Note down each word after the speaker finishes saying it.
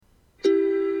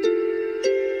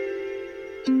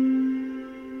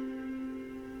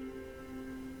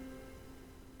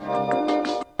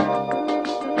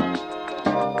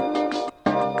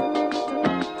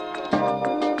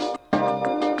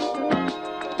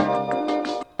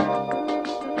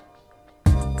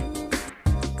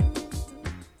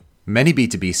Many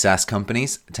B2B SaaS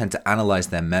companies tend to analyze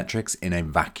their metrics in a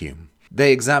vacuum.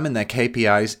 They examine their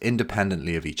KPIs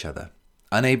independently of each other,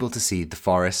 unable to see the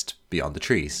forest beyond the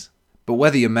trees. But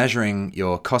whether you're measuring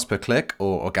your cost per click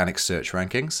or organic search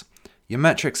rankings, your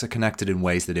metrics are connected in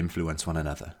ways that influence one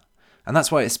another. And that's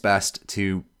why it's best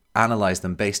to analyze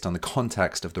them based on the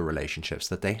context of the relationships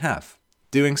that they have.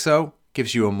 Doing so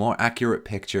gives you a more accurate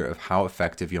picture of how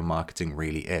effective your marketing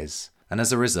really is. And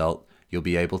as a result, you'll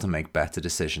be able to make better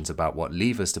decisions about what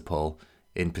levers to pull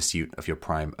in pursuit of your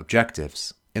prime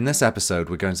objectives. In this episode,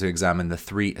 we're going to examine the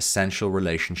 3 essential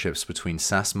relationships between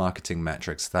SaaS marketing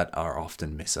metrics that are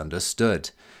often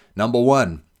misunderstood. Number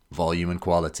 1, volume and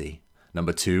quality.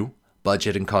 Number 2,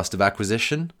 budget and cost of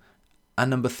acquisition. And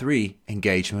number 3,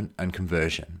 engagement and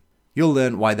conversion. You'll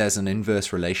learn why there's an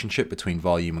inverse relationship between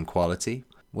volume and quality.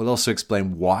 We'll also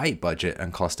explain why budget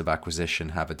and cost of acquisition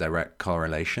have a direct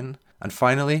correlation. And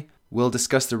finally, we'll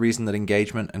discuss the reason that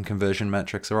engagement and conversion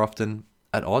metrics are often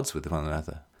at odds with one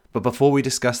another. But before we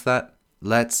discuss that,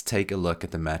 let's take a look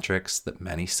at the metrics that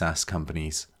many SaaS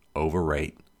companies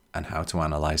overrate and how to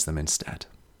analyze them instead.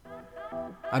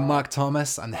 I'm Mark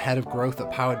Thomas. I'm the head of growth at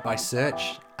Powered by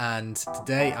Search. And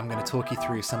today I'm going to talk you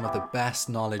through some of the best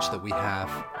knowledge that we have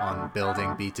on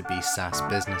building B2B SaaS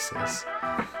businesses.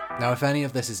 Now, if any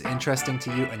of this is interesting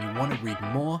to you and you want to read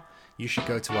more, you should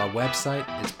go to our website.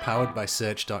 It's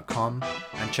poweredbysearch.com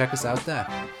and check us out there.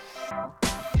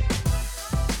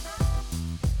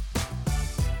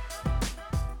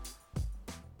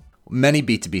 Many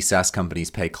B2B SaaS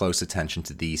companies pay close attention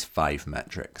to these 5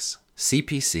 metrics: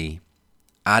 CPC,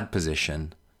 ad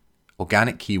position,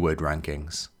 organic keyword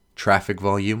rankings, traffic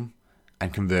volume,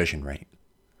 and conversion rate.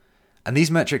 And these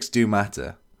metrics do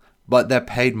matter, but they're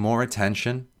paid more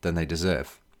attention than they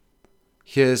deserve.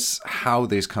 Here's how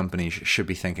these companies should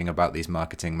be thinking about these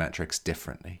marketing metrics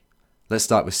differently. Let's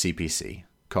start with CPC,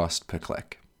 cost per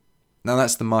click. Now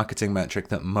that's the marketing metric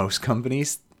that most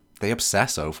companies, they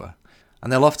obsess over.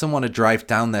 And they'll often want to drive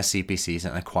down their CPCs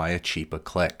and acquire cheaper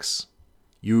clicks.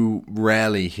 You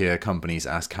rarely hear companies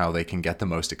ask how they can get the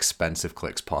most expensive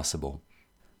clicks possible.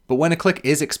 But when a click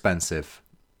is expensive,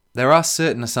 there are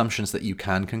certain assumptions that you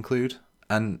can conclude,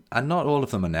 and not all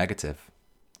of them are negative.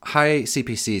 High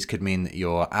CPCs could mean that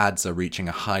your ads are reaching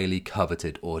a highly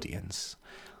coveted audience.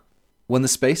 When the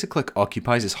space a click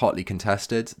occupies is hotly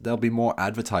contested, there'll be more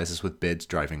advertisers with bids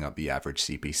driving up the average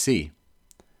CPC.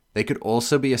 They could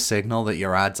also be a signal that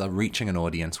your ads are reaching an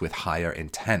audience with higher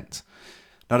intent.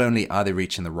 Not only are they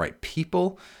reaching the right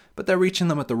people, but they're reaching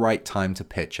them at the right time to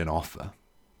pitch an offer.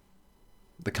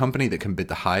 The company that can bid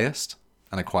the highest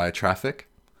and acquire traffic,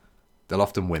 they'll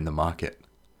often win the market.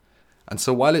 And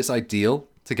so while it's ideal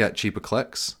to get cheaper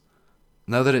clicks,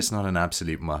 know that it's not an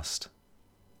absolute must.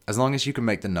 As long as you can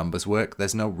make the numbers work,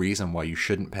 there's no reason why you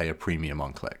shouldn't pay a premium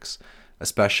on clicks,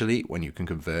 especially when you can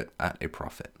convert at a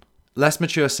profit. Less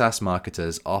mature SaaS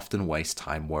marketers often waste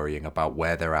time worrying about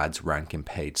where their ads rank in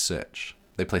paid search.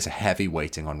 They place a heavy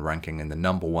weighting on ranking in the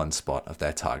number 1 spot of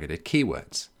their targeted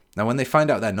keywords. Now, when they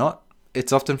find out they're not,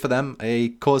 it's often for them a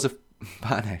cause of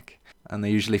panic. And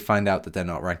they usually find out that they're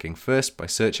not ranking first by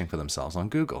searching for themselves on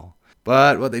Google.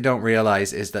 But what they don't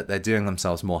realize is that they're doing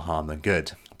themselves more harm than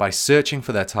good. By searching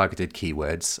for their targeted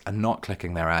keywords and not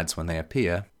clicking their ads when they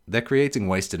appear, they're creating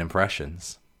wasted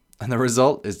impressions. And the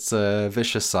result is a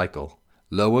vicious cycle.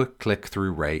 Lower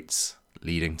click-through rates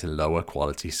leading to lower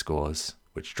quality scores,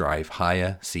 which drive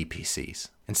higher CPCs.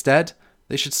 Instead,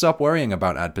 they should stop worrying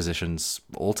about ad positions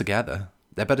altogether.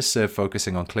 They're better served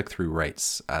focusing on click-through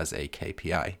rates as a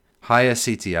KPI. Higher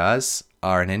CTRs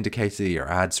are an indicator that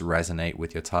your ads resonate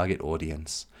with your target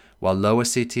audience, while lower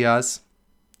CTRs,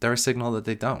 they're a signal that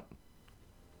they don't.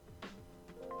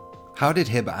 How did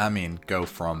Hib Amin go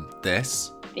from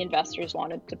this? The investors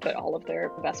wanted to put all of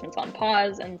their investments on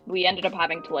pause, and we ended up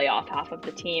having to lay off half of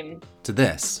the team. To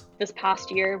this? This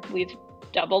past year, we've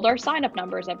doubled our sign-up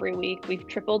numbers every week. We've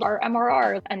tripled our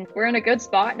MRR, and we're in a good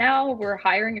spot now. We're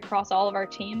hiring across all of our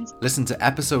teams. Listen to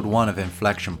episode 1 of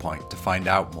Inflection Point to find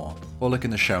out more, or look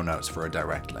in the show notes for a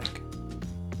direct link.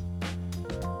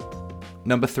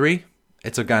 Number 3,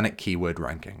 it's organic keyword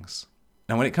rankings.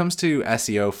 Now, when it comes to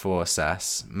SEO for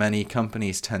SaaS, many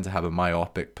companies tend to have a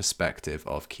myopic perspective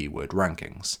of keyword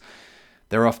rankings.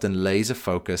 They're often laser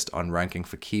focused on ranking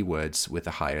for keywords with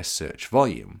the highest search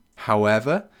volume.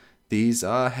 However, these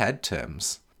are head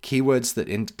terms. Keywords that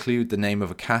include the name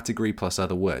of a category plus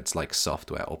other words like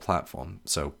software or platform.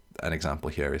 So an example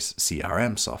here is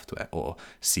CRM software or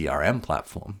CRM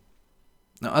platform.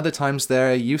 Now, other times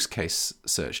they're use case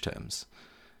search terms.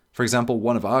 For example,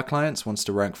 one of our clients wants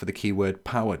to rank for the keyword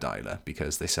power dialer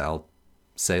because they sell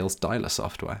sales dialer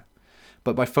software.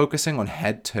 But by focusing on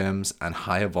head terms and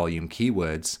higher volume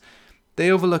keywords, they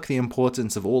overlook the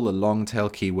importance of all the long-tail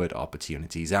keyword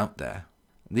opportunities out there.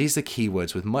 These are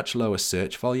keywords with much lower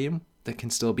search volume that can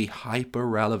still be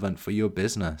hyper-relevant for your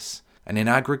business. And in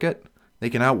aggregate, they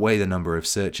can outweigh the number of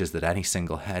searches that any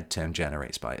single head term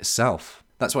generates by itself.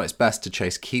 That's why it's best to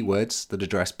chase keywords that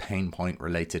address pain point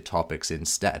related topics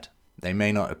instead. They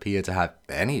may not appear to have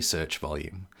any search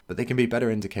volume, but they can be better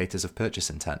indicators of purchase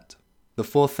intent. The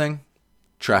fourth thing,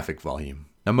 traffic volume.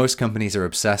 Now, most companies are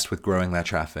obsessed with growing their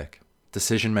traffic.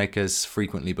 Decision makers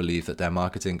frequently believe that their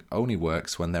marketing only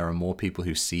works when there are more people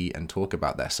who see and talk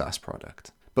about their SaaS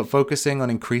product. But focusing on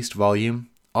increased volume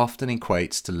often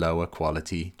equates to lower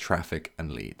quality traffic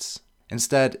and leads.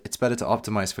 Instead, it's better to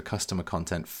optimize for customer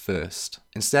content first.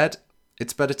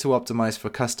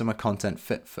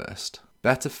 Fit first.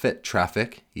 Better fit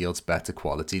traffic yields better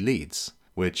quality leads,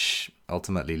 which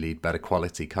ultimately lead better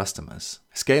quality customers.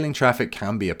 Scaling traffic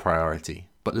can be a priority,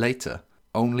 but later,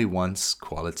 only once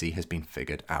quality has been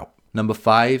figured out. Number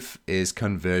 5 is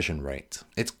conversion rate.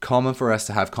 It's common for us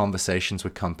to have conversations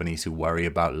with companies who worry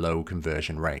about low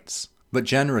conversion rates. But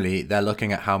generally, they're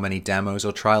looking at how many demos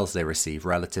or trials they receive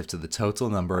relative to the total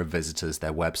number of visitors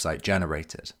their website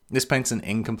generated. This paints an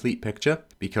incomplete picture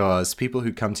because people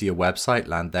who come to your website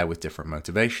land there with different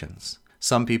motivations.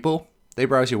 Some people, they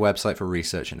browse your website for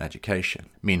research and education.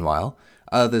 Meanwhile,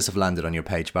 others have landed on your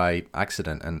page by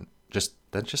accident and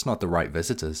they're just not the right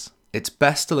visitors. It's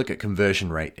best to look at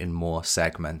conversion rate in more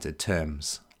segmented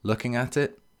terms, looking at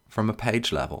it from a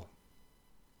page level.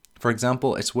 For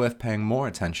example, it's worth paying more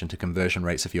attention to conversion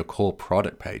rates of your core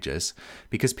product pages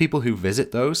because people who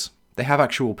visit those, they have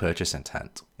actual purchase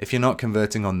intent. If you're not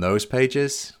converting on those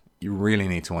pages, you really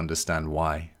need to understand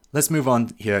why. Let's move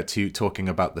on here to talking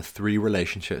about the 3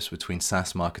 relationships between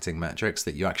SaaS marketing metrics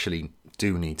that you actually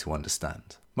do need to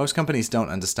understand. Most companies don't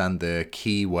understand the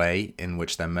key way in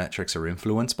which their metrics are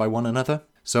influenced by one another.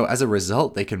 So as a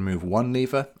result, they can move one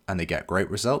lever and they get great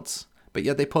results, but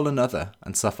yet they pull another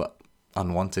and suffer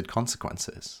unwanted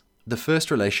consequences. The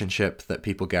first relationship that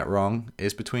people get wrong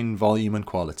is between volume and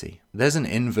quality. There's an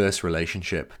inverse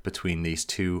relationship between these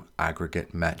 2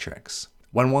 aggregate metrics.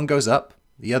 When one goes up,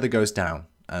 the other goes down,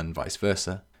 and vice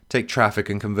versa. Take traffic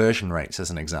and conversion rates as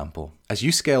an example. As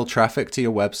you scale traffic to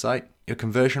your website, your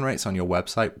conversion rates on your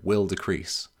website will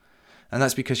decrease. And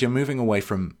that's because you're moving away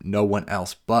from no one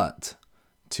else but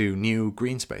to new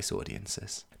green space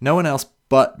audiences. No one else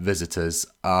but visitors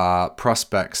are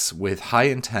prospects with high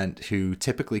intent who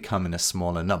typically come in a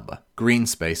smaller number. Green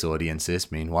space audiences,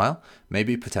 meanwhile, may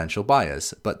be potential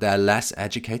buyers, but they're less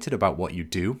educated about what you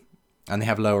do, and they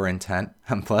have lower intent,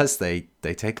 and plus they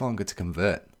take longer to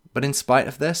convert. But in spite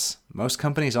of this, most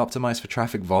companies optimize for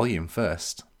traffic volume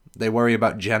first. They worry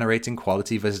about generating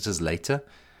quality visitors later,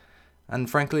 and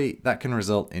frankly, that can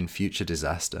result in future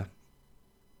disaster.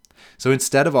 So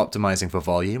instead of optimizing for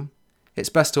volume, it's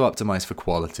best to optimize for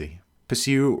quality.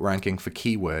 Pursue ranking for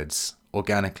keywords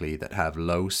organically that have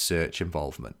low search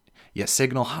involvement, yet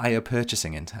signal higher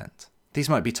purchasing intent. These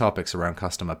might be topics around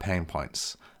customer pain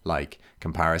points, like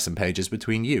comparison pages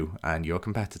between you and your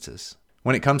competitors.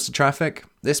 When it comes to traffic,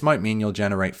 this might mean you'll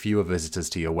generate fewer visitors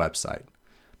to your website,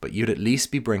 but you'd at least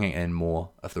be bringing in more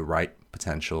of the right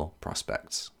potential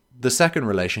prospects. The second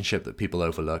relationship that people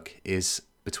overlook is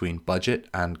between budget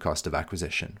and cost of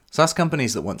acquisition. SaaS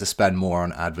companies that want to spend more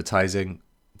on advertising,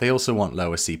 they also want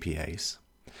lower CPAs.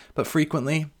 But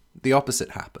frequently, the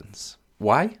opposite happens.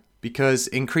 Why? Because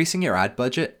increasing your ad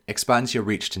budget expands your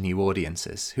reach to new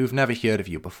audiences who've never heard of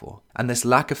you before. And this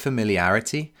lack of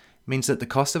familiarity means that the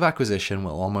cost of acquisition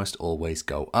will almost always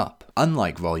go up.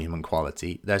 Unlike volume and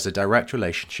quality, there's a direct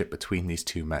relationship between these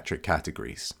 2 metric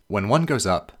categories. When one goes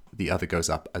up, the other goes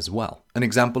up as well. An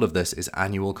example of this is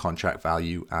annual contract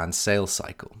value and sales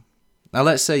cycle. Now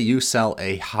let's say you sell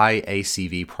a high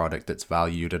ACV product that's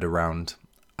valued at around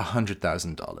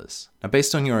 $100,000. Now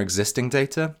based on your existing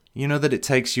data, you know that it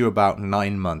takes you about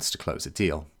 9 months to close a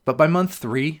deal. But by month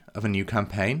 3 of a new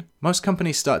campaign, most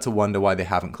companies start to wonder why they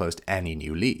haven't closed any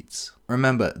new leads.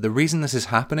 Remember, the reason this is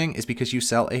happening is because you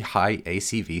sell a high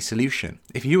ACV solution.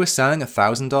 If you were selling a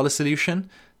 $1,000 solution,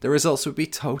 the results would be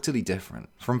totally different.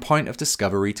 From point of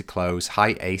discovery to close,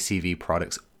 high ACV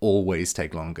products always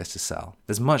take longer to sell.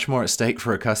 There's much more at stake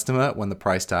for a customer when the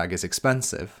price tag is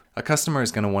expensive. A customer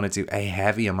is going to want to do a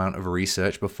heavy amount of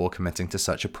research before committing to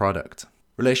such a product.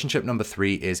 Relationship number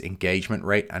 3 is engagement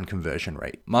rate and conversion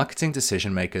rate. Marketing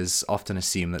decision makers often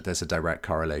assume that there's a direct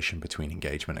correlation between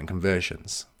engagement and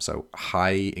conversions. So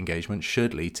high engagement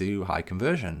should lead to high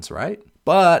conversions, right?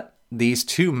 But these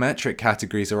 2 metric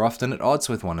categories are often at odds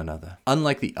with one another.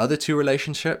 Unlike the other 2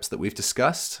 relationships that we've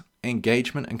discussed,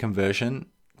 engagement and conversion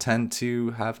tend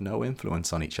to have no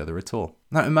influence on each other at all.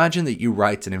 Now imagine that you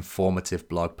write an informative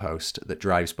blog post that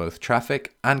drives both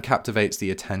traffic and captivates the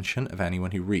attention of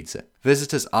anyone who reads it.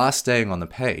 Visitors are staying on the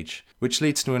page, which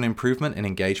leads to an improvement in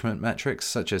engagement metrics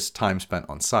such as time spent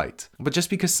on site. But just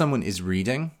because someone is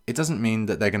reading, it doesn't mean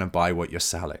that they're going to buy what you're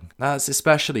selling. That's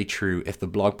especially true if the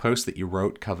blog post that you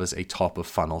wrote covers a top of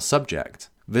funnel subject.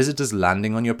 Visitors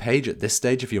landing on your page at this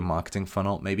stage of your marketing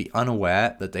funnel may be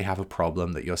unaware that they have a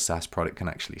problem that your SaaS product can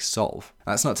actually solve.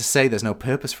 That's not to say there's no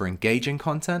purpose for engaging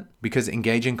content, because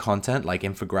engaging content like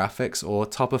infographics or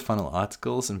top of funnel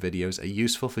articles and videos are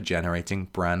useful for generating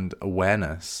brand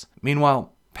awareness.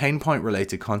 Meanwhile, pain point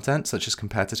related content such as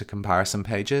competitor comparison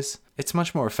pages, it's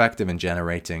much more effective in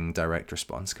generating direct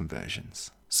response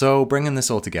conversions. So bringing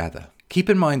this all together, keep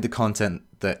in mind the content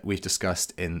that we've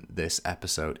discussed in this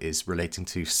episode is relating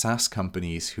to SaaS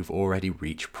companies who've already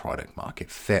reached product market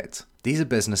fit. These are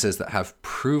businesses that have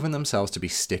proven themselves to be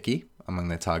sticky among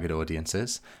their target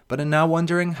audiences, but are now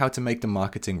wondering how to make the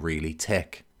marketing really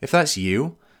tick. If that's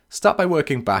you, start by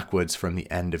working backwards from the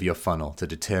end of your funnel to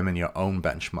determine your own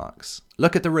benchmarks.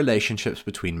 Look at the relationships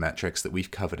between metrics that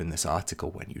we've covered in this article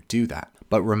when you do that.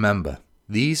 But remember,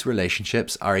 these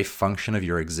relationships are a function of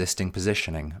your existing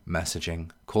positioning, messaging,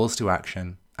 calls to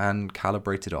action, and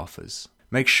calibrated offers.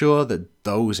 Make sure that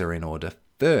those are in order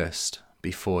first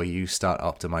before you start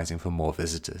optimizing for more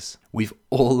visitors. We've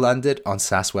all landed on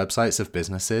SaaS websites of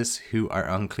businesses who are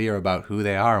unclear about who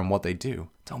they are and what they do.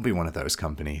 Don't be one of those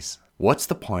companies. What's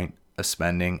the point of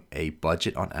spending a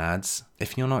budget on ads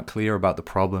if you're not clear about the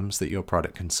problems that your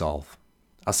product can solve?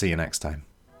 I'll see you next time.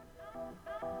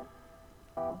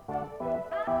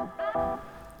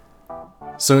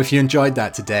 So if you enjoyed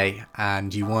that today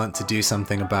and you want to do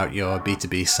something about your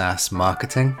B2B SaaS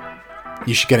marketing,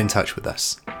 you should get in touch with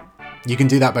us. You can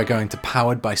do that by going to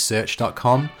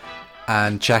poweredbysearch.com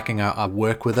and checking out our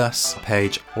Work With Us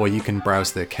page, or you can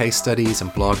browse the case studies and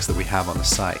blogs that we have on the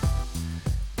site.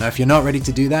 Now, if you're not ready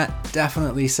to do that,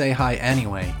 definitely say hi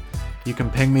anyway. You can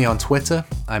ping me on Twitter.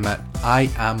 I'm at I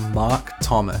am Mark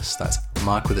Thomas. That's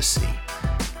Mark with a C.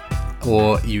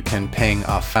 Or you can ping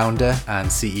our founder and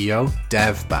CEO,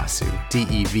 Dev Basu,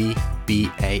 Devbasu.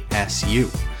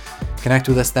 Connect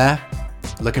with us there.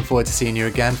 Looking forward to seeing you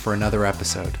again for another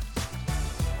episode.